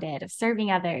found it, of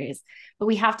serving others. But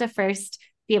we have to first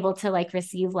be able to like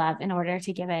receive love in order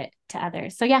to give it to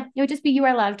others. So yeah, it would just be you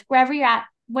are loved wherever you're at,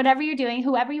 whatever you're doing,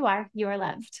 whoever you are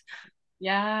loved.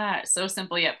 Yeah, so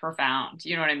simple yet profound.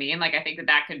 You know what I mean? Like, I think that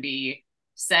that could be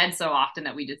said so often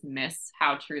that we just miss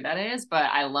how true that is. But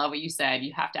I love what you said.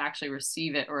 You have to actually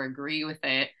receive it or agree with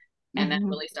it and then Mm-hmm.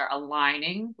 really start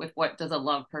aligning with what does a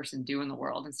love person do in the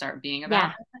world and start being about Yeah.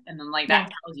 it. And then, like, that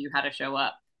Yeah. tells you how to show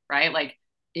up, right? Like,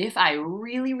 if I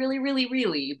really, really, really,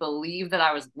 really believe that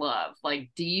I was loved,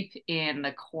 like deep in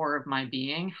the core of my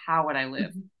being, how would I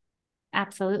live? Mhm.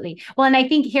 Absolutely. Well, and I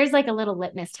think here's like a little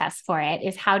litmus test for it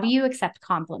is how do you accept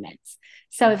compliments?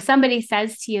 So Yeah. if somebody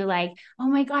says to you like, "Oh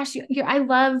my gosh, I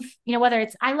love, whether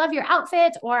it's I love your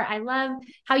outfit or I love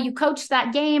how you coach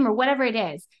that game or whatever it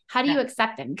is, how do Yeah. you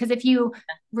accept them?" Because if you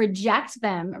reject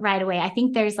them right away, I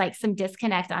think there's like some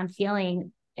disconnect on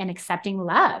feeling and accepting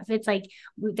love. It's like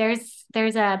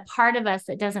there's a part of us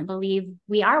that doesn't believe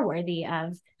we are worthy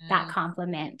of that Mm,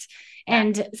 compliment. yeah.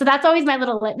 And so that's always my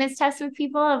little litmus test with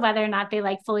people of whether or not they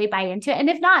like fully buy into it. And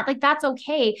if not, like that's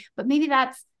okay. But maybe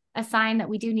that's a sign that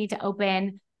we do need to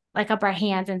open like up our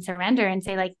hands and surrender and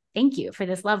say, like, thank you for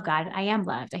this love, God. I am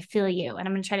loved. I feel you. And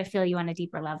I'm going to try to feel you on a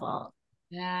deeper level.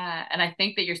 Yeah. And I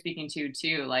think that you're speaking to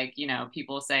too, like, you know,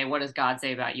 people say, what does God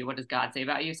say about you? What does God say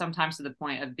about you? Sometimes to the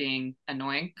point of being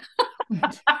annoying. You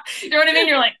know what I mean?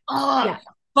 You're like, oh, Yeah.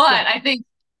 but Yeah. I think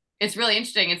it's really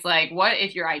interesting. It's like, what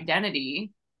if your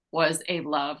identity was a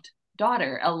loved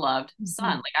daughter, a loved son?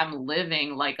 Mm-hmm. Like I'm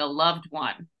living like a loved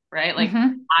one, right? Like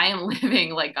Mm-hmm. I am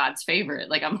living like God's favorite.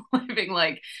 Like I'm living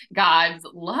like God's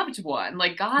loved one.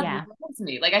 Like God Yeah. loves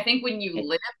me. Like I think when you It,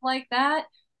 live like that,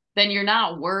 then you're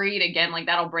not worried again, like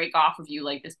that'll break off of you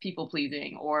like this people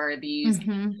pleasing or these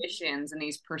mm-hmm. ambitions and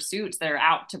these pursuits that are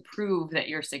out to prove that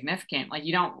you're significant. Like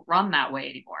you don't run that way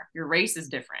anymore. Your race is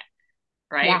different,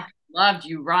 right? Yeah. Loved,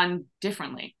 you run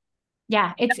differently.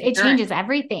 Yeah. It Sure. changes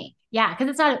everything. Yeah. Cause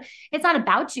it's not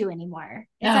about you anymore.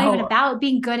 It's not even No. about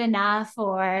being good enough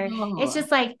or it's No.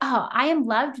 just like, oh, I am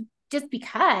loved just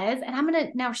because, and I'm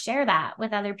going to now share that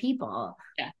with other people.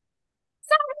 Yeah.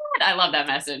 So good. I love that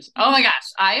message. Oh my gosh.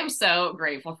 I am so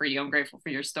grateful for you. I'm grateful for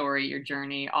your story, your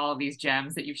journey, all of these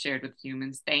gems that you've shared with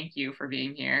humans. Thank you for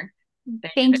being here. Thank you.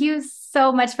 Thank you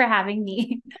so much for having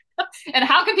me. And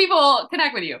how can people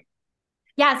connect with you?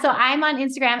 Yeah, so I'm on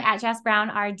Instagram at Jess Brown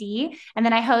RD, and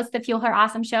then I host the Fuel Her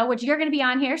Awesome show, which you're going to be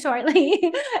on here shortly,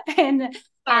 and So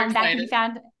that can be excited.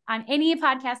 found on any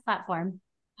podcast platform.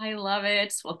 I love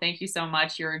it. Well, thank you so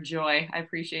much. You're a joy. I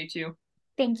appreciate you.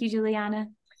 Thank you, Juliana.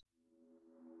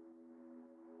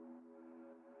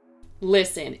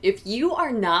 Listen, if you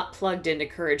are not plugged into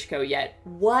Courage Co yet,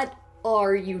 what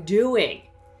are you doing?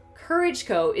 Courage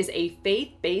Co is a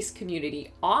faith-based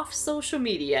community off social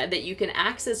media that you can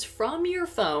access from your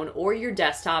phone or your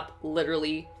desktop,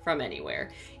 literally from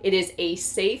anywhere. It is a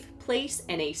safe place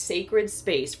and a sacred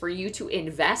space for you to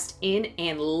invest in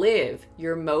and live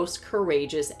your most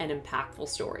courageous and impactful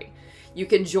story. You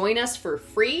can join us for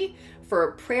free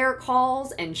for prayer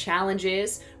calls and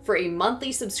challenges, for a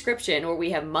monthly subscription where we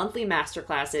have monthly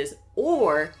masterclasses,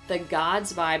 or the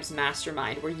God's Vibes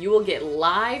Mastermind, where you will get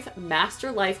live master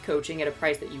life coaching at a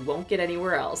price that you won't get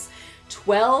anywhere else.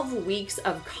 12 weeks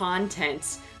of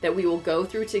content that we will go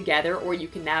through together, or you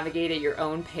can navigate at your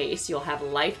own pace. You'll have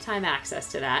lifetime access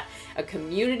to that. A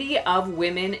community of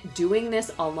women doing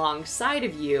this alongside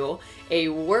of you, a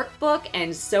workbook,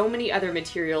 and so many other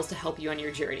materials to help you on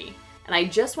your journey. And I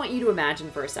just want you to imagine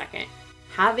for a second,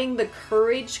 having the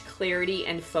courage, clarity,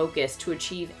 and focus to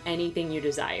achieve anything you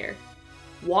desire.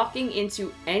 Walking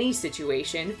into any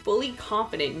situation fully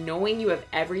confident, knowing you have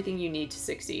everything you need to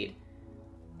succeed.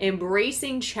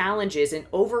 Embracing challenges and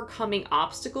overcoming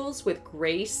obstacles with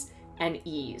grace and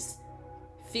ease.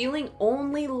 Feeling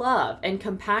only love and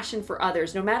compassion for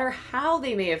others, no matter how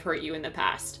they may have hurt you in the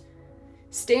past.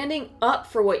 Standing up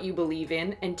for what you believe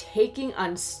in and taking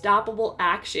unstoppable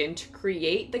action to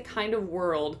create the kind of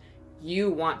world you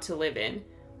want to live in.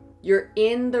 You're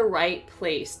in the right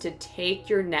place to take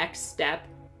your next step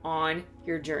on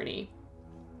your journey.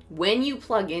 When you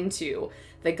plug into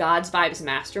the God's Vibes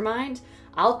Mastermind,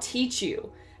 I'll teach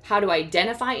you how to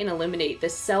identify and eliminate the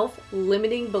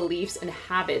self-limiting beliefs and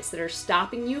habits that are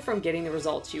stopping you from getting the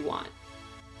results you want.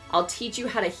 I'll teach you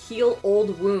how to heal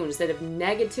old wounds that have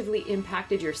negatively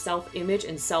impacted your self-image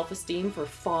and self-esteem for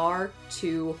far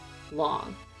too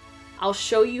long. I'll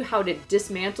show you how to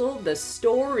dismantle the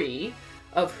story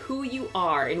of who you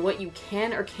are and what you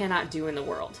can or cannot do in the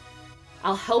world.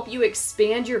 I'll help you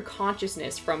expand your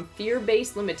consciousness from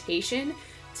fear-based limitation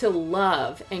to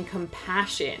love and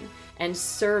compassion and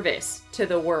service to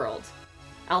the world.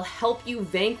 I'll help you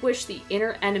vanquish the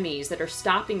inner enemies that are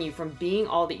stopping you from being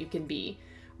all that you can be.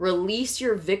 Release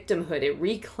your victimhood and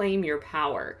reclaim your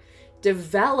power.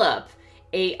 Develop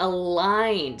a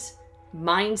aligned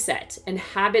mindset and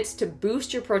habits to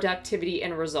boost your productivity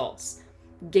and results.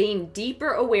 Gain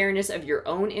deeper awareness of your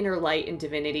own inner light and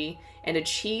divinity, and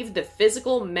achieve the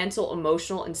physical, mental,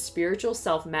 emotional, and spiritual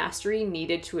self-mastery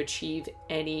needed to achieve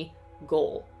any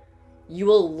goal. You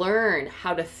will learn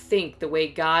how to think the way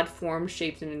God formed,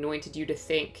 shaped, and anointed you to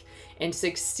think, and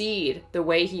succeed the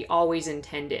way He always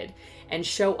intended, and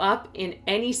show up in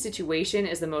any situation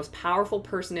as the most powerful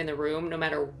person in the room, no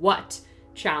matter what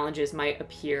challenges might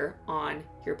appear on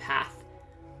your path.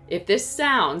 If this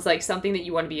sounds like something that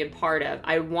you want to be a part of,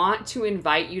 I want to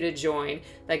invite you to join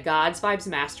the God's Vibes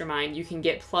Mastermind. You can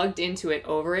get plugged into it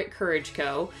over at Courage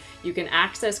Co. You can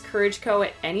access Courage Co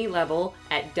at any level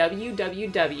at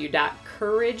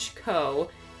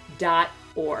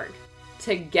www.courageco.org.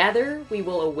 Together, we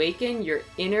will awaken your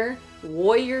inner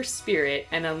warrior spirit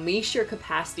and unleash your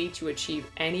capacity to achieve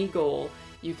any goal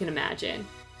you can imagine.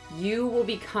 You will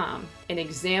become an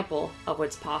example of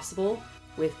what's possible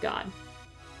with God.